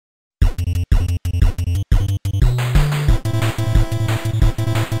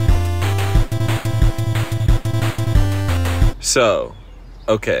So,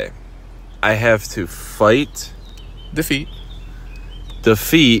 okay. I have to fight, Defeat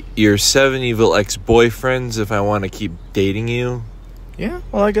your 7 evil ex-boyfriends if I want to keep dating you. Yeah,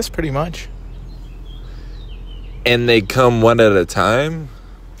 well, I guess pretty much. And they come one at a time?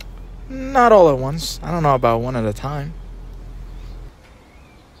 Not all at once. I don't know about one at a time.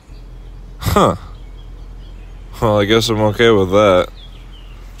 Huh. Well, I guess I'm okay with that.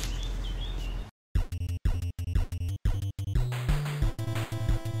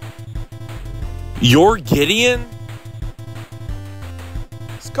 You're Gideon?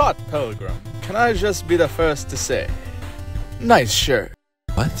 Scott Pilgrim, can I just be the first to say, nice shirt.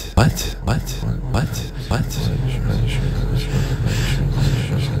 What?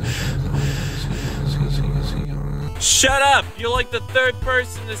 Shut up! You're like the third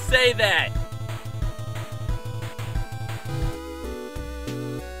person to say that!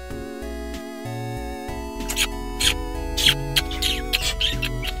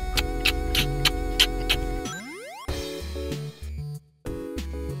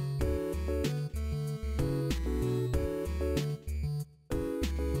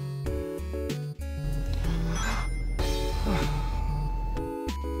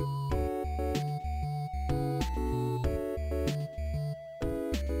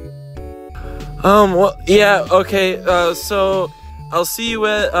 Well, yeah, okay, so I'll see you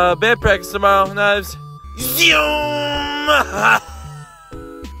at, band practice tomorrow, Knives. Zoom!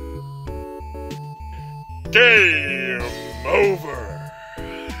 Game over.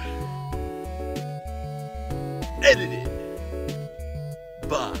 Edited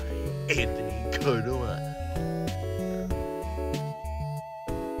by Anthony Cardone.